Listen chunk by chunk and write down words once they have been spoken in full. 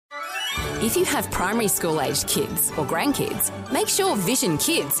If you have primary school-aged kids or grandkids, make sure Vision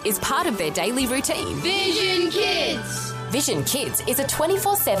Kids is part of their daily routine. Vision Kids! Vision Kids is a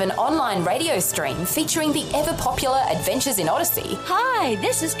 24/7 online radio stream featuring the ever-popular Adventures in Odyssey. Hi,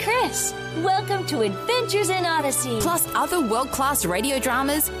 this is Chris. Welcome to Adventures in Odyssey. Plus other world-class radio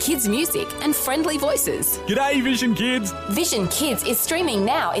dramas, kids' music and friendly voices. G'day, Vision Kids! Vision Kids is streaming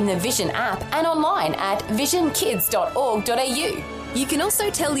now in the Vision app and online at visionkids.org.au. You can also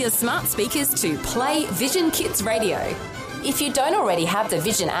tell your smart speakers to play Vision Kids Radio. If you don't already have the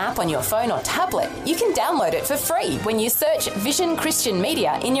Vision app on your phone or tablet, you can download it for free when you search Vision Christian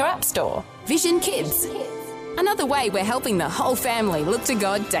Media in your app store. Vision Kids. Another way we're helping the whole family look to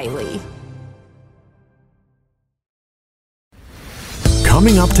God daily.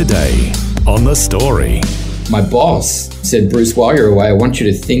 Coming up today on The Story. My boss said, Bruce, while you're away, I want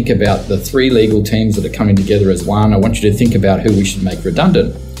you to think about the 3 legal teams that are coming together as one. I want you to think about who we should make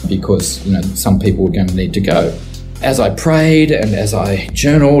redundant because, some people are going to need to go. As I prayed and as I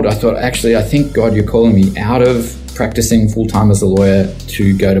journaled, I thought, actually, I think, God, you're calling me out of practicing full-time as a lawyer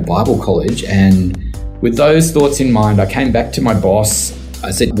to go to Bible college. And with those thoughts in mind, I came back to my boss.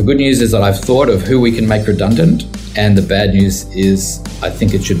 I said, the good news is that I've thought of who we can make redundant. And the bad news is I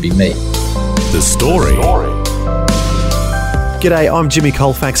think it should be me. The Story. G'day, I'm Jimmy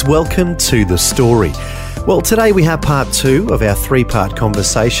Colfax. Welcome to The Story. Well, today we have part 2 of our 3-part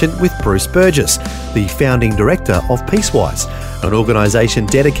conversation with Bruce Burgess, the founding director of Peacewise, an organisation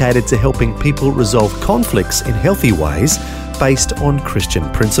dedicated to helping people resolve conflicts in healthy ways based on Christian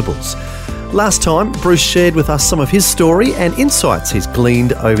principles. Last time, Bruce shared with us some of his story and insights he's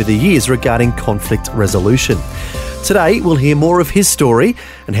gleaned over the years regarding conflict resolution. Today, we'll hear more of his story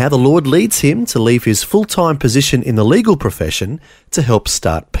and how the Lord leads him to leave his full-time position in the legal profession to help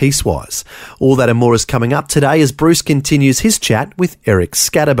start Peacewise. All that and more is coming up today as Bruce continues his chat with Eric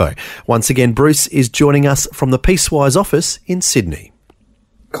Scatterbo. Once again, Bruce is joining us from the Peacewise office in Sydney.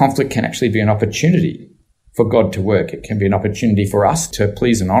 Conflict can actually be an opportunity for God to work. It can be an opportunity for us to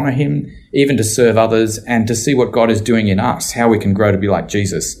please and honour him, even to serve others and to see what God is doing in us, how we can grow to be like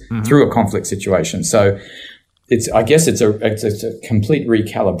Jesus through a conflict situation. So it's a complete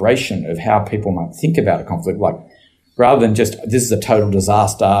recalibration of how people might think about a conflict. Like, rather than just, this is a total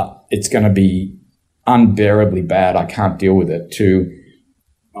disaster, it's going to be unbearably bad, I can't deal with it, to,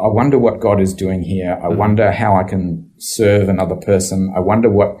 I wonder what God is doing here. I wonder how I can serve another person. I wonder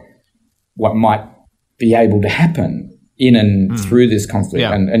what might be able to happen in and through this conflict.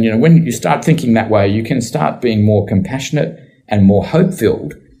 Yeah. And when you start thinking that way, you can start being more compassionate and more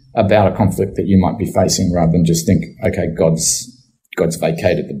hope-filled about a conflict that you might be facing, rather than just think, okay, God's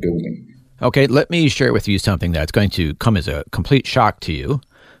vacated the building. Okay, let me share with you something that's going to come as a complete shock to you,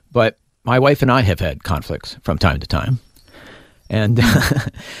 but my wife and I have had conflicts from time to time. And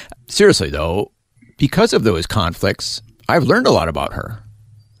seriously, though, because of those conflicts, I've learned a lot about her.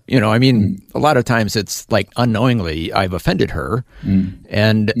 A lot of times it's like unknowingly I've offended her.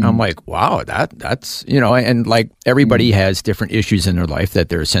 And I'm like, wow, that's, and like everybody has different issues in their life that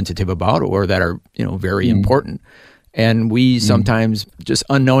they're sensitive about or that are, very important. And we sometimes just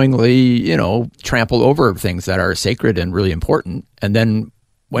unknowingly, trample over things that are sacred and really important. And then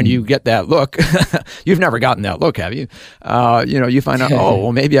when you get that look, you've never gotten that look, have you? You find out,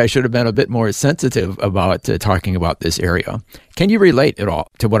 well, maybe I should have been a bit more sensitive about talking about this area. Can you relate at all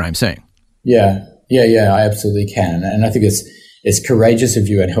to what I'm saying? Yeah, I absolutely can. And I think it's courageous of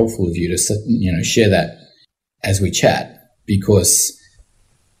you and helpful of you to, share that as we chat, because,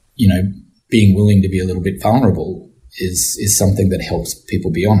 being willing to be a little bit vulnerable is something that helps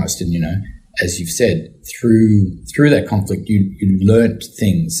people be honest. And, as you've said, through that conflict, you learnt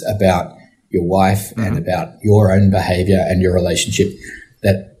things about your wife and about your own behaviour and your relationship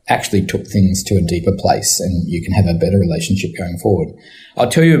that actually took things to a deeper place, and you can have a better relationship going forward. I'll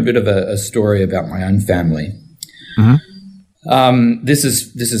tell you a bit of a story about my own family. This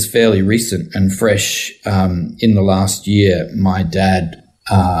is fairly recent and fresh. In the last year, my dad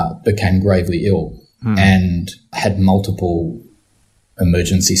became gravely ill and had multiple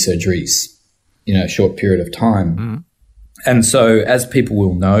emergency surgeries in a short period of time. And so, as people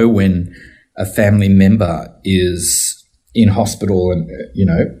will know, when a family member is in hospital and,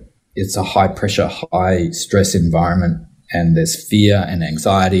 it's a high-pressure, high-stress environment and there's fear and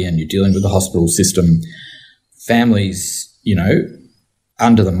anxiety and you're dealing with the hospital system, families,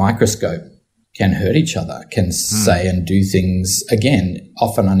 under the microscope can hurt each other, can say and do things, again,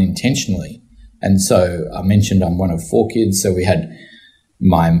 often unintentionally. And so I mentioned I'm one of 4 kids, so we had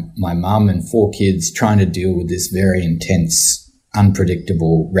my mum and 4 kids trying to deal with this very intense,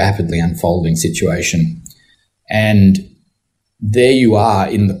 unpredictable, rapidly unfolding situation. And there you are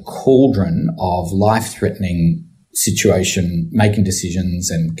in the cauldron of life-threatening situation, making decisions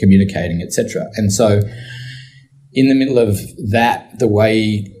and communicating, etc. And so in the middle of that, the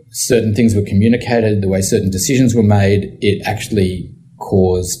way certain things were communicated, the way certain decisions were made, it actually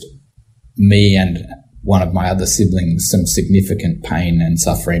caused me and one of my other siblings some significant pain and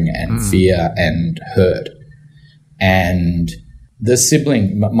suffering and fear and hurt. And the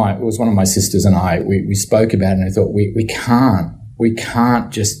sibling, it was one of my sisters and I, we spoke about it, and I thought we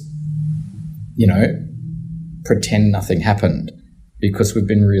can't just, pretend nothing happened, because we've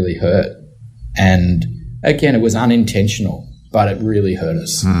been really hurt. And again, it was unintentional, but it really hurt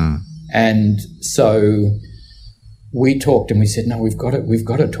us. And so we talked and we said, no, we've got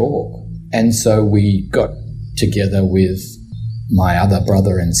to talk. And so we got together with my other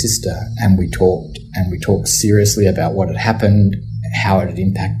brother and sister, and we talked seriously about what had happened, how it had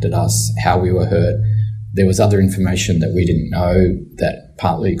impacted us, how we were hurt. There was other information that we didn't know that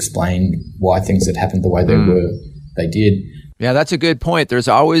partly explained why things had happened the way they did. Yeah, that's a good point. There's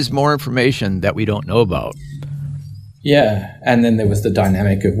always more information that we don't know about. Yeah, and then there was the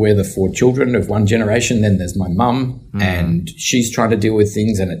dynamic of we're the 4 children of one generation. Then there's my mum, and she's trying to deal with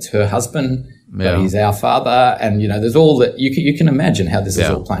things, and it's her husband, but he's our father. And, there's all that. You can imagine how this is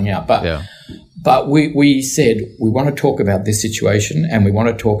all playing out. But we said we want to talk about this situation, and we want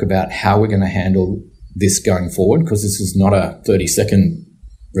to talk about how we're going to handle this going forward, because this is not a 30-second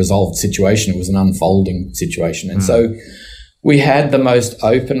resolved situation. It was an unfolding situation. And so we had the most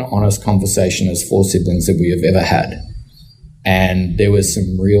open, honest conversation as 4 siblings that we have ever had. And there was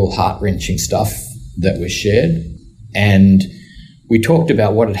some real heart-wrenching stuff that was shared. And we talked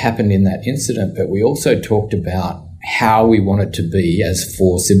about what had happened in that incident, but we also talked about how we wanted to be as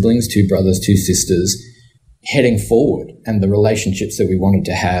 4 siblings, 2 brothers, 2 sisters, heading forward, and the relationships that we wanted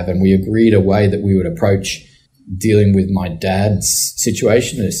to have. And we agreed a way that we would approach dealing with my dad's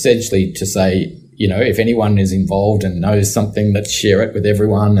situation, essentially to say, if anyone is involved and knows something, let's share it with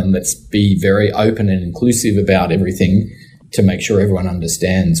everyone, and let's be very open and inclusive about everything to make sure everyone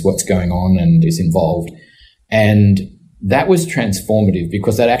understands what's going on and is involved. And that was transformative,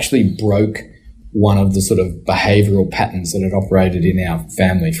 because that actually broke one of the sort of behavioural patterns that had operated in our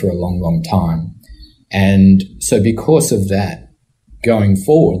family for a long, long time. And so because of that, going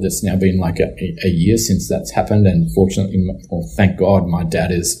forward, that's now been like a year since that's happened, and fortunately, or thank God, my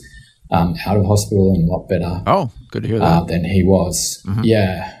dad is out of hospital and a lot better. Oh, good to hear that. Than he was.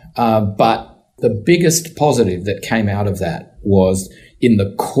 Yeah. But the biggest positive that came out of that was, in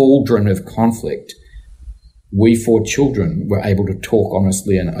the cauldron of conflict, we 4 children were able to talk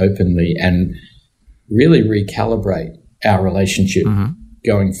honestly and openly and really recalibrate our relationship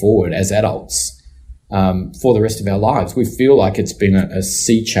going forward as adults for the rest of our lives. We feel like it's been a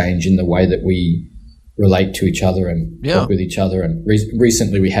sea change in the way that we relate to each other and talk with each other. And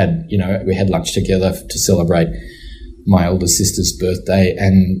recently we had lunch together to celebrate my older sister's birthday,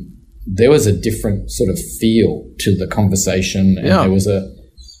 and there was a different sort of feel to the conversation, and there was a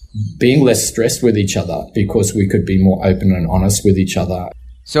being less stressed with each other because we could be more open and honest with each other.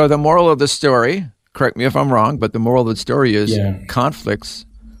 So the moral of the story, correct me if I'm wrong, but the moral of the story is conflicts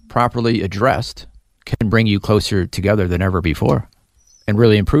properly addressed can bring you closer together than ever before and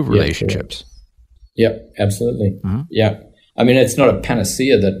really improve relationships. Yep, absolutely. Yeah. I mean, it's not a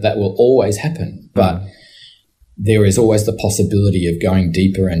panacea that will always happen, but there is always the possibility of going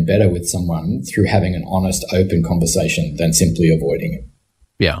deeper and better with someone through having an honest, open conversation than simply avoiding it.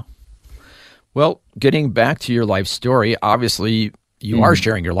 Yeah. Well, getting back to your life story, obviously you are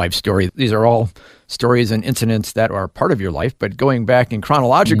sharing your life story. These are all stories and incidents that are part of your life, but going back in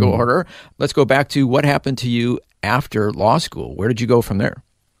chronological order, let's go back to what happened to you after law school. Where did you go from there?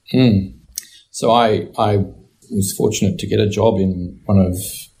 So I was fortunate to get a job in one of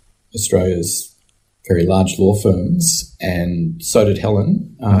Australia's very large law firms, and so did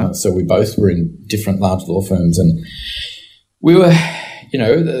Helen. So we both were in different large law firms, and we were,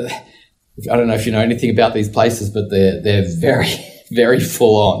 I don't know if you know anything about these places, but they're very, very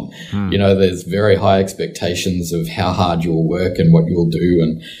full on. There's very high expectations of how hard you'll work and what you'll do.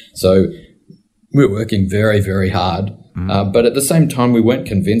 And so we were working very, very hard. But at the same time, we weren't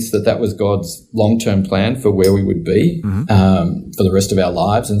convinced that was God's long-term plan for where we would be for the rest of our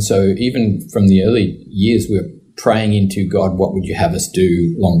lives. And so even from the early years, we were praying into God, what would you have us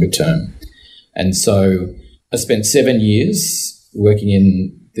do longer term? And so I spent 7 years working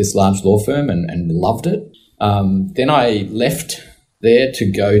in this large law firm and loved it. Then I left there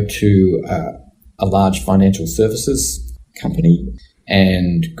to go to a large financial services company.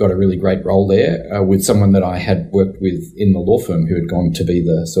 and got a really great role there with someone that I had worked with in the law firm who had gone to be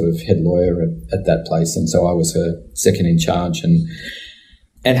the sort of head lawyer at that place. And so I was her second in charge and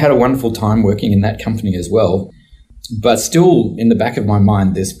had a wonderful time working in that company as well. But still in the back of my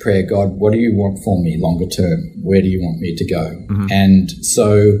mind, this prayer, God, what do you want for me longer term? Where do you want me to go? Mm-hmm. And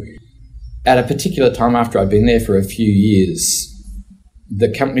so at a particular time after I'd been there for a few years, the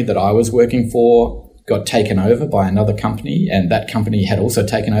company that I was working for got taken over by another company, and that company had also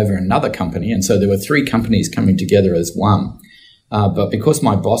taken over another company. And so there were three companies coming together as one. But because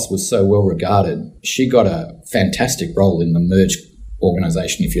my boss was so well regarded, she got a fantastic role in the merged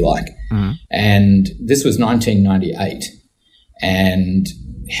organization, if you like. Mm-hmm. And this was 1998. And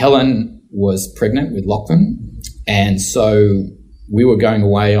Helen was pregnant with Lachlan. And so we were going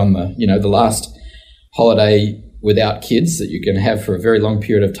away on the last holiday without kids that you can have for a very long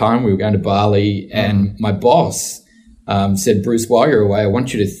period of time. We were going to Bali, and my boss said, Bruce, while you're away, I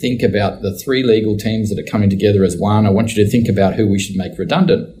want you to think about the three legal teams that are coming together as one. I want you to think about who we should make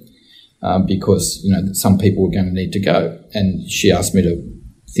redundant because, some people were going to need to go. And she asked me to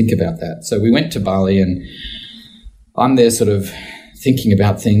think about that. So we went to Bali, and I'm there sort of thinking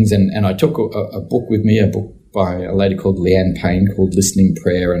about things, and I took a book with me, a book by a lady called Leanne Payne called Listening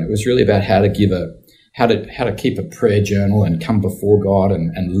Prayer, and it was really about how to keep a prayer journal and come before God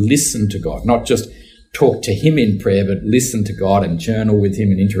and listen to God, not just talk to him in prayer, but listen to God and journal with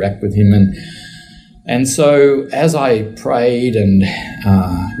him and interact with him. And so as I prayed and,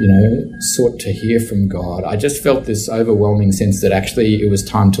 sought to hear from God, I just felt this overwhelming sense that actually it was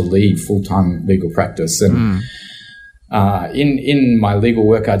time to leave full-time legal practice. And in my legal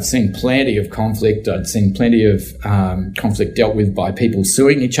work, I'd seen plenty of conflict. I'd seen plenty of conflict dealt with by people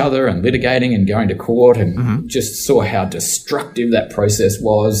suing each other and litigating and going to court, and just saw how destructive that process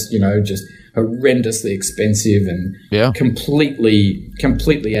was, just horrendously expensive and completely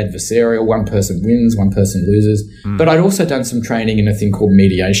adversarial. One person wins, one person loses. But I'd also done some training in a thing called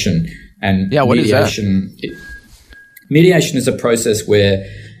mediation. And what mediation, is that? Mediation is a process where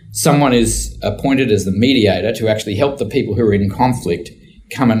someone is appointed as the mediator to actually help the people who are in conflict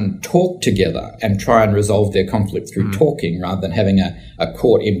come and talk together and try and resolve their conflict through talking, rather than having a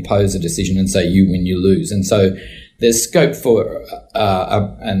court impose a decision and say you win, you lose. And so there's scope for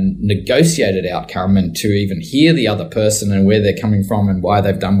a negotiated outcome, and to even hear the other person and where they're coming from and why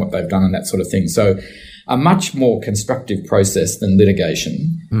they've done what they've done and that sort of thing. So a much more constructive process than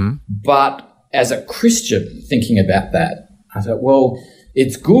litigation. But as a Christian, thinking about that, I thought, well,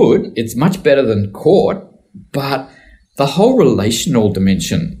 it's good, it's much better than court, but the whole relational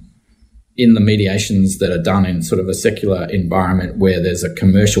dimension in the mediations that are done in sort of a secular environment where there's a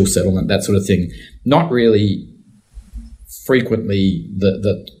commercial settlement, that sort of thing, not really frequently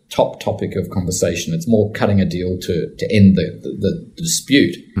the top topic of conversation. It's more cutting a deal to end the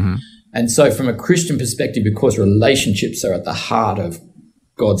dispute. And so from a Christian perspective, because relationships are at the heart of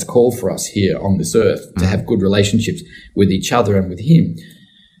God's call for us here on this earth, to have good relationships with each other and with him,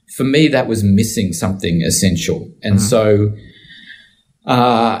 for me that was missing something essential. And so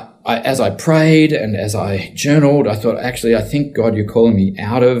as I prayed and as I journaled, I thought, actually, I think, God, you're calling me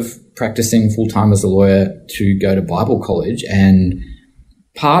out of practicing full-time as a lawyer to go to Bible college. And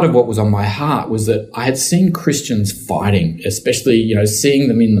part of what was on my heart was that I had seen Christians fighting, especially, seeing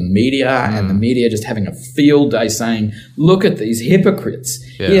them in the media and the media just having a field day saying, look at these hypocrites.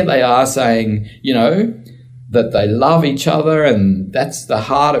 Yeah. Here they are saying, that they love each other and that's the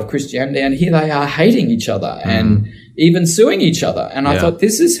heart of Christianity. And here they are hating each other and even suing each other. And I thought,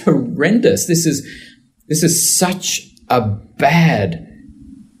 this is horrendous. This is such a bad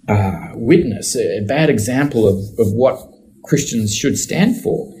witness, a bad example of what Christians should stand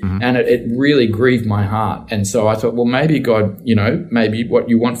for. And it really grieved my heart. And so I thought, well, maybe God, maybe what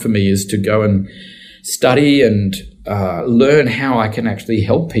you want for me is to go and study and learn how I can actually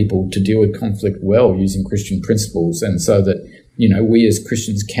help people to deal with conflict well using Christian principles. And so that, we as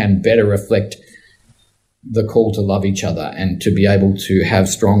Christians can better reflect the call to love each other and to be able to have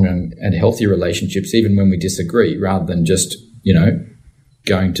strong and healthy relationships even when we disagree, rather than just,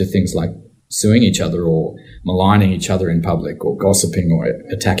 going to things like suing each other or maligning each other in public or gossiping or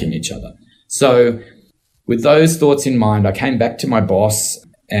attacking each other. So with those thoughts in mind, I came back to my boss,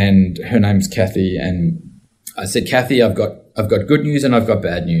 and her name's Kathy, and I said, Kathy, I've got good news and I've got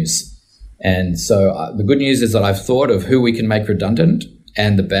bad news. And so the good news is that I've thought of who we can make redundant,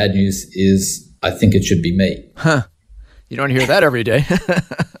 and the bad news is I think it should be me. You don't hear that every day.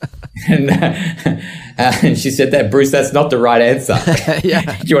 And she said that, Bruce, that's not the right answer.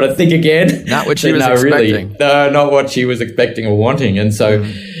 Yeah. Do you want to think again? Not what she was expecting. Really, no, not what she was expecting or wanting. And so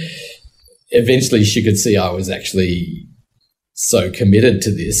eventually she could see I was actually so committed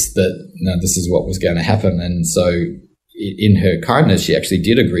to this that this is what was going to happen. And so in her kindness, she actually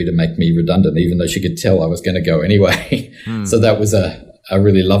did agree to make me redundant, even though she could tell I was going to go anyway. So that was a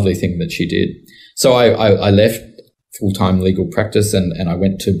really lovely thing that she did. So I left full-time legal practice and I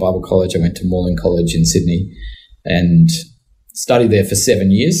went to Bible college. I went to Moreland College in Sydney and studied there for 7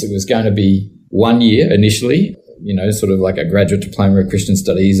 years. It was going to be 1 year initially, sort of like a graduate diploma of Christian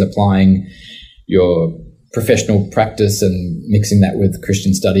studies, applying your professional practice and mixing that with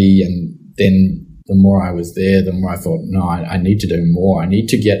Christian study. And then the more I was there, the more I thought, no, I need to do more. I need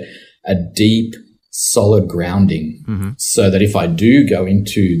to get a deep, solid grounding so that if I do go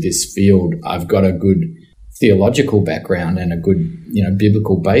into this field, I've got a good theological background and a good,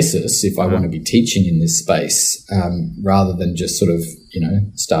 biblical basis if I want to be teaching in this space, rather than just sort of,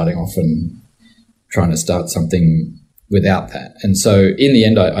 starting off and trying to start something without that. And so in the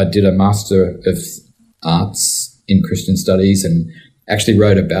end, I did a Master of Arts in Christian Studies and actually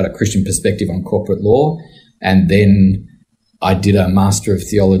wrote about a Christian perspective on corporate law. And then I did a Master of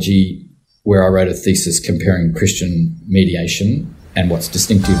Theology where I wrote a thesis comparing Christian mediation and what's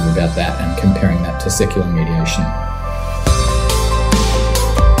distinctive about that and comparing that to secular mediation.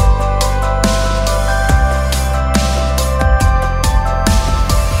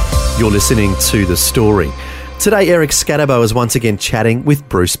 You're listening to The Story. Today, Eric Scatterbo is once again chatting with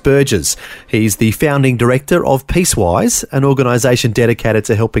Bruce Burgess. He's the founding director of Peacewise, an organisation dedicated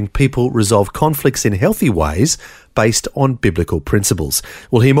to helping people resolve conflicts in healthy ways based on biblical principles.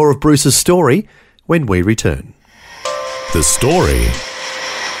 We'll hear more of Bruce's story when we return. The Story.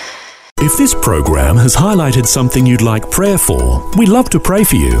 If this program has highlighted something you'd like prayer for, we'd love to pray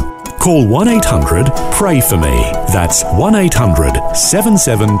for you. Call 1-800-PRAY-FOR-ME. That's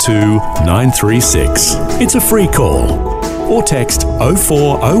 1-800-772-936. It's a free call. Or text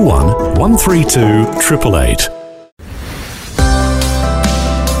 0401 132 888.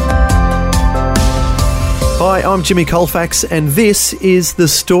 Hi, I'm Jimmy Colfax and this is The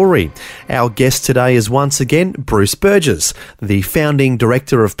Story. Our guest today is once again Bruce Burgess, the founding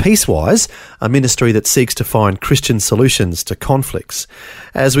director of Peacewise, a ministry that seeks to find Christian solutions to conflicts.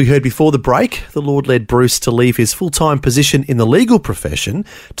 As we heard before the break, the Lord led Bruce to leave his full-time position in the legal profession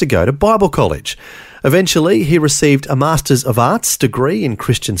to go to Bible college. Eventually, he received a Masters of Arts degree in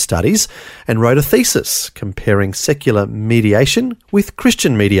Christian Studies and wrote a thesis comparing secular mediation with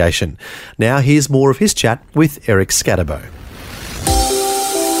Christian mediation. Now here's more of his chat with Eric Scatterbo.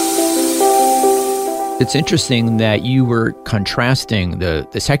 It's interesting that you were contrasting the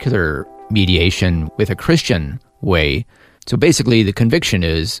secular mediation with a Christian way. So basically, the conviction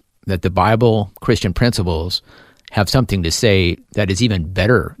is that the Bible, Christian principles, have something to say that is even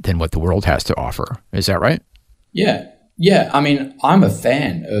better than what the world has to offer. Is that right? Yeah. I mean, I'm a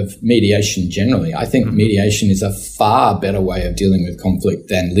fan of mediation generally. I think mediation is a far better way of dealing with conflict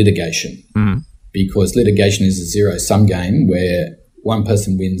than litigation, because litigation is a zero-sum game where one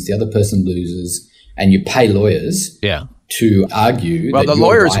person wins, the other person loses, and you pay lawyers to argue well, that the you're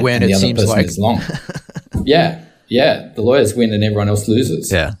lawyers right win, and the it other seems person like. is long. The lawyers win and everyone else loses.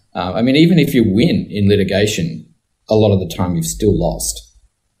 Yeah. I mean, even if you win in litigation, a lot of the time you've still lost,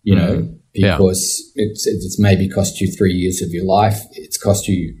 because it's maybe cost you 3 years of your life. It's cost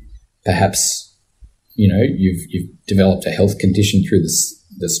you perhaps, you've developed a health condition through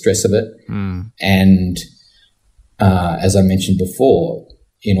the stress of it. And as I mentioned before,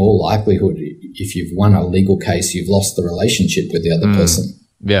 in all likelihood, if you've won a legal case, you've lost the relationship with the other person.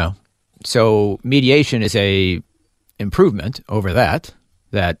 Yeah. So mediation is a improvement over that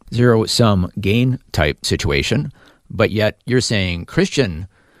zero-sum gain type situation. But yet you're saying Christian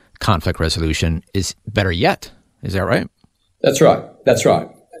conflict resolution is better yet. Is that right? That's right.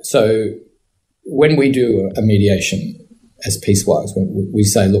 So when we do a mediation as Peacewise, we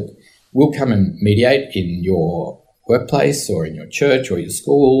say, look, we'll come and mediate in your workplace or in your church or your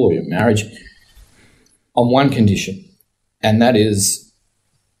school or your marriage on one condition, and that is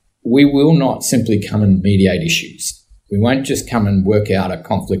we will not simply come and mediate issues. We won't just come and work out a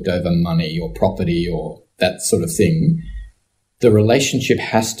conflict over money or property or that sort of thing. The relationship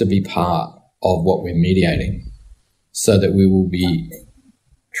has to be part of what we're mediating, so that we will be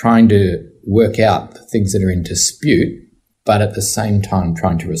trying to work out the things that are in dispute, but at the same time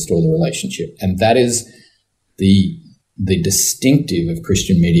trying to restore the relationship. And that is the distinctive of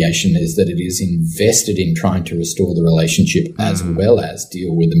Christian mediation, is that it is invested in trying to restore the relationship as well as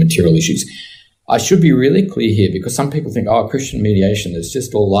deal with the material issues. I should be really clear here, because some people think, Christian mediation is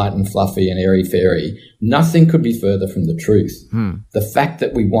just all light and fluffy and airy-fairy. Nothing could be further from the truth. The fact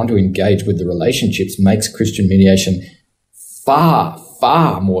that we want to engage with the relationships makes Christian mediation far,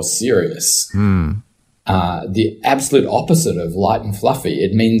 far more serious. the absolute opposite of light and fluffy.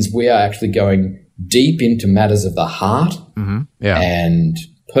 It means we are actually going deep into matters of the heart and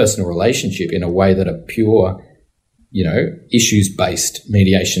personal relationship in a way that a pure, issues-based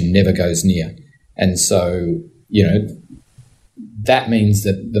mediation never goes near. And so, that means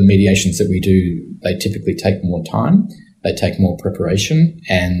that the mediations that we do, they typically take more time, they take more preparation,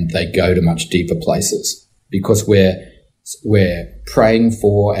 and they go to much deeper places because we're praying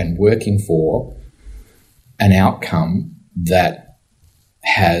for and working for an outcome that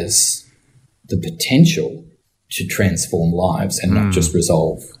has the potential to transform lives and not just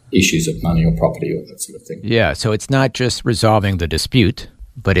resolve issues of money or property or that sort of thing. Yeah, so it's not just resolving the dispute,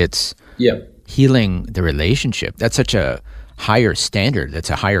 but it's healing the relationship. That's such a higher standard.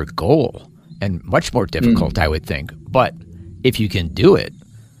 That's a higher goal and much more difficult, I would think. But if you can do it,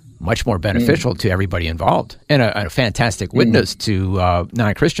 much more beneficial to everybody involved and a fantastic witness to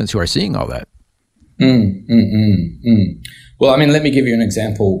non-Christians who are seeing all that. Well, let me give you an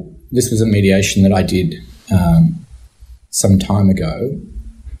example. This was a mediation that I did some time ago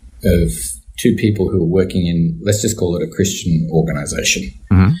of two people who were working in, let's just call it a Christian organization.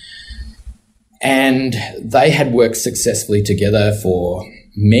 And they had worked successfully together for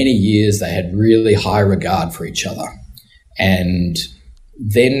many years. They had really high regard for each other. And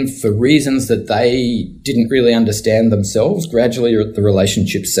then for reasons that they didn't really understand themselves, gradually the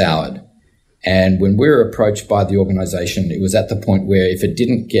relationship soured. And when we were approached by the organization, it was at the point where if it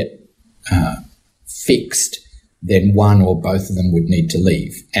didn't get fixed, then one or both of them would need to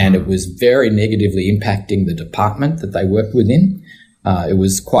leave. And it was very negatively impacting the department that they worked within. It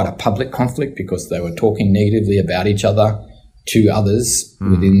was quite a public conflict because they were talking negatively about each other to others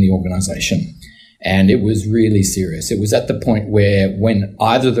within the organization. And it was really serious. It was at the point where when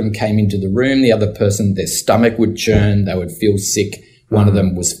either of them came into the room, the other person, their stomach would churn, they would feel sick. One of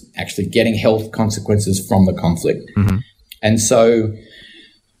them was actually getting health consequences from the conflict. And so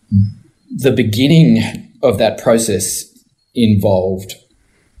the beginning of that process involved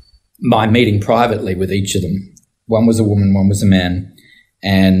my meeting privately with each of them. One was a woman, one was a man.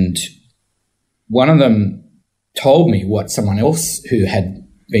 And one of them told me what someone else who had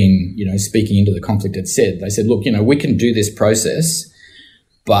been, speaking into the conflict had said. They said, look, we can do this process,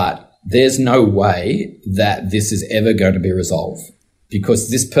 but there's no way that this is ever going to be resolved because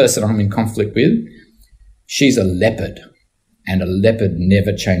this person I'm in conflict with, she's a leopard, and a leopard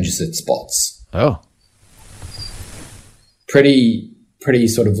never changes its spots. Oh. Pretty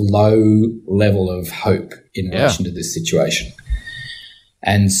sort of low level of hope in relation to this situation.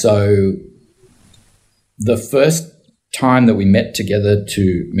 And so the first time that we met together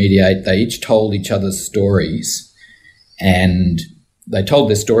to mediate, they each told each other's stories, and they told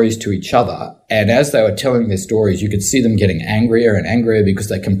their stories to each other. And as they were telling their stories, you could see them getting angrier and angrier because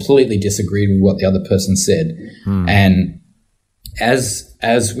they completely disagreed with what the other person said. And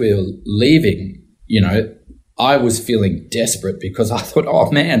as we were leaving, I was feeling desperate because I thought,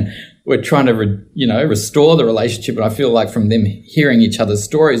 oh man, we're trying to, restore the relationship. And I feel like from them hearing each other's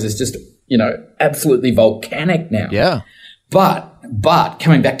stories, it's just, absolutely volcanic now. Yeah. But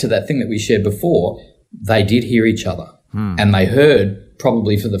coming back to that thing that we shared before, they did hear each other and they heard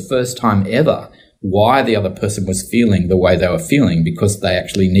probably for the first time ever why the other person was feeling the way they were feeling because they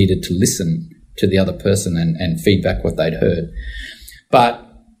actually needed to listen to the other person and feedback what they'd heard. But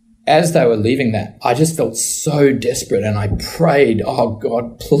as they were leaving that, I just felt so desperate and I prayed, oh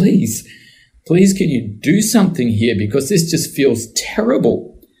God, please can you do something here because this just feels terrible.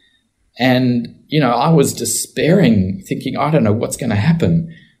 And, I was despairing, thinking, I don't know what's going to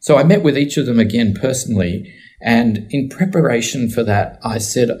happen. So I met with each of them again personally. And in preparation for that, I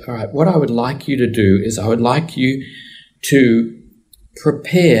said, all right, what I would like you to do is I would like you to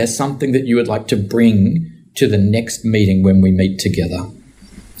prepare something that you would like to bring to the next meeting when we meet together.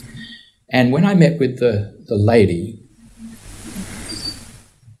 And when I met with the lady,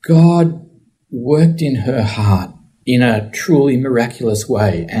 God worked in her heart in a truly miraculous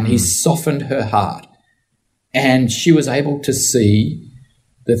way, and he softened her heart. And she was able to see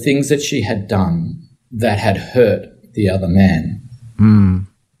the things that she had done that had hurt the other man.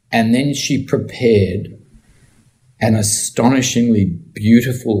 And then she prepared an astonishingly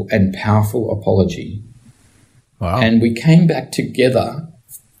beautiful and powerful apology. Wow. And we came back together,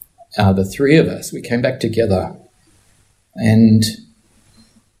 the three of us, we came back together, and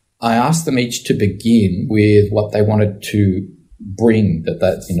I asked them each to begin with what they wanted to bring that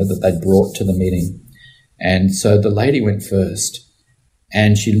they brought to the meeting. And so the lady went first,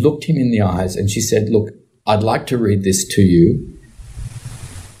 and she looked him in the eyes and she said, look, I'd like to read this to you.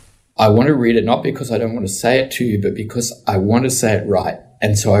 I want to read it not because I don't want to say it to you, but because I want to say it right.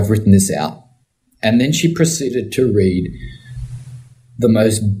 And so I've written this out. And then she proceeded to read the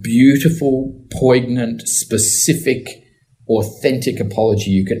most beautiful, poignant, specific, authentic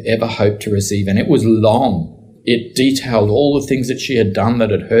apology you could ever hope to receive. And it was long. It detailed all the things that she had done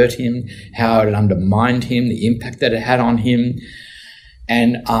that had hurt him, how it had undermined him, the impact that it had on him,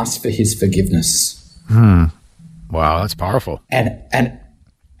 and asked for his forgiveness. Wow, that's powerful. And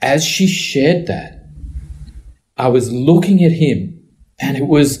as she shared that, I was looking at him, and it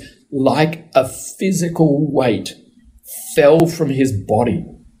was like a physical weight fell from his body.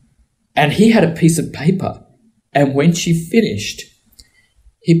 And he had a piece of paper. And when she finished,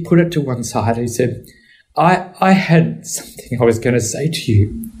 he put it to one side. He said, I had something I was going to say to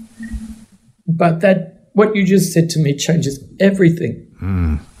you, but that what you just said to me changes everything.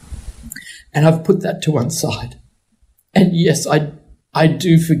 And I've put that to one side. And yes, I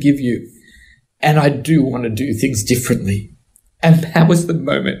do forgive you, and I do want to do things differently. And that was the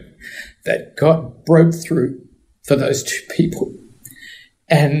moment that God broke through for those two people.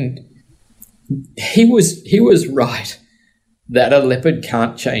 And he was right that a leopard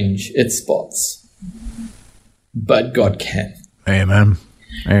can't change its spots, but God can. Amen.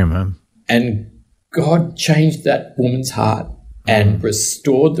 Amen. And God changed that woman's heart and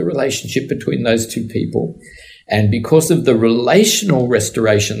restored the relationship between those two people. And because of the relational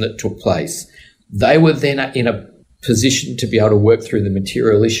restoration that took place, they were then in a position to be able to work through the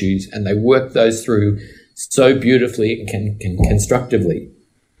material issues, and they worked those through so beautifully and constructively.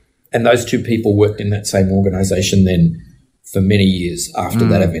 And those two people worked in that same organization then for many years after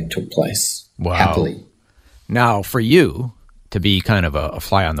that event took place. Wow. Happily. Now, for you to be kind of a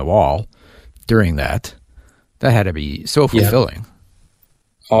fly on the wall during that had to be so fulfilling.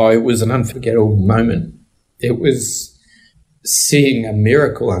 Oh, it was an unforgettable moment. It was seeing a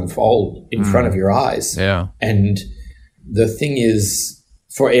miracle unfold in front of your eyes. Yeah. And the thing is,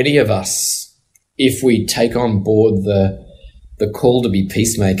 for any of us, if we take on board the call to be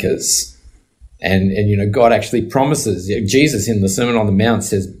peacemakers, and you know, God actually promises, Jesus in the Sermon on the Mount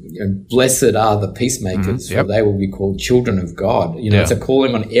says, you know, blessed are the peacemakers, for they will be called children of God. You know, it's a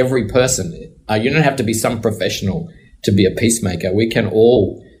calling on every person. You don't have to be some professional to be a peacemaker. We can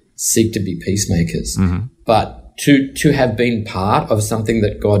all seek to be peacemakers. But to have been part of something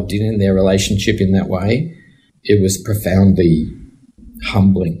that God did in their relationship in that way, it was profoundly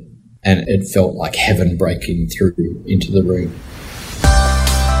humbling, and it felt like heaven breaking through into the room.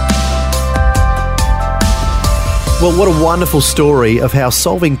 Well, what a wonderful story of how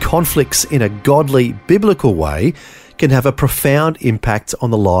solving conflicts in a godly, biblical way can have a profound impact on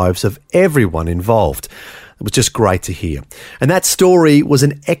the lives of everyone involved. It was just great to hear. And that story was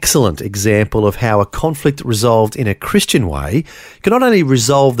an excellent example of how a conflict resolved in a Christian way can not only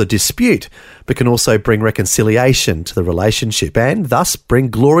resolve the dispute, but can also bring reconciliation to the relationship and thus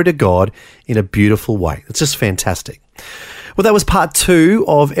bring glory to God in a beautiful way. It's just fantastic. Well, that was part 2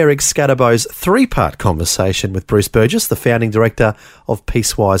 of Eric Scatterbo's 3-part conversation with Bruce Burgess, the founding director of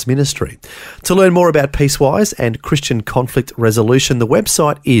Peacewise Ministry. To learn more about Peacewise and Christian conflict resolution, the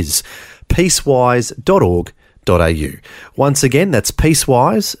website is peacewise.org.au. Once again, that's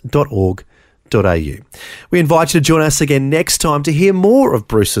peacewise.org.au. We invite you to join us again next time to hear more of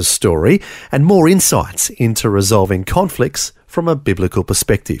Bruce's story and more insights into resolving conflicts from a biblical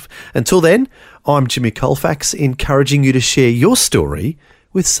perspective. Until then, I'm Jimmy Colfax, encouraging you to share your story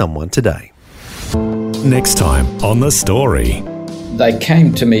with someone today. Next time on The Story. They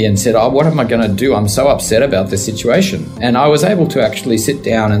came to me and said, what am I going to do? I'm so upset about this situation. And I was able to actually sit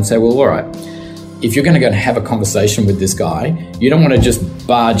down and say, well, all right, if you're going to go and have a conversation with this guy, you don't want to just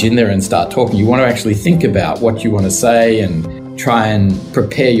barge in there and start talking. You want to actually think about what you want to say and try and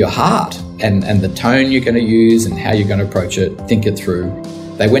prepare your heart and the tone you're going to use and how you're going to approach it, think it through.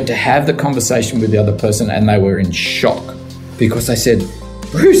 They went to have the conversation with the other person and they were in shock because they said,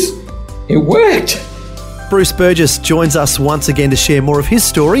 Bruce, it worked. Bruce Burgess joins us once again to share more of his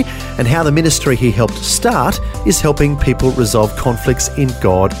story and how the ministry he helped start is helping people resolve conflicts in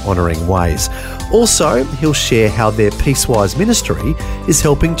God-honouring ways. Also, he'll share how their Peacewise ministry is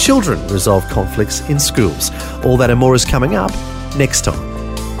helping children resolve conflicts in schools. All that and more is coming up next time.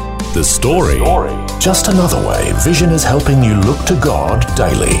 The Story. Just another way Vision is helping you look to God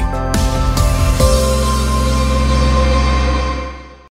daily.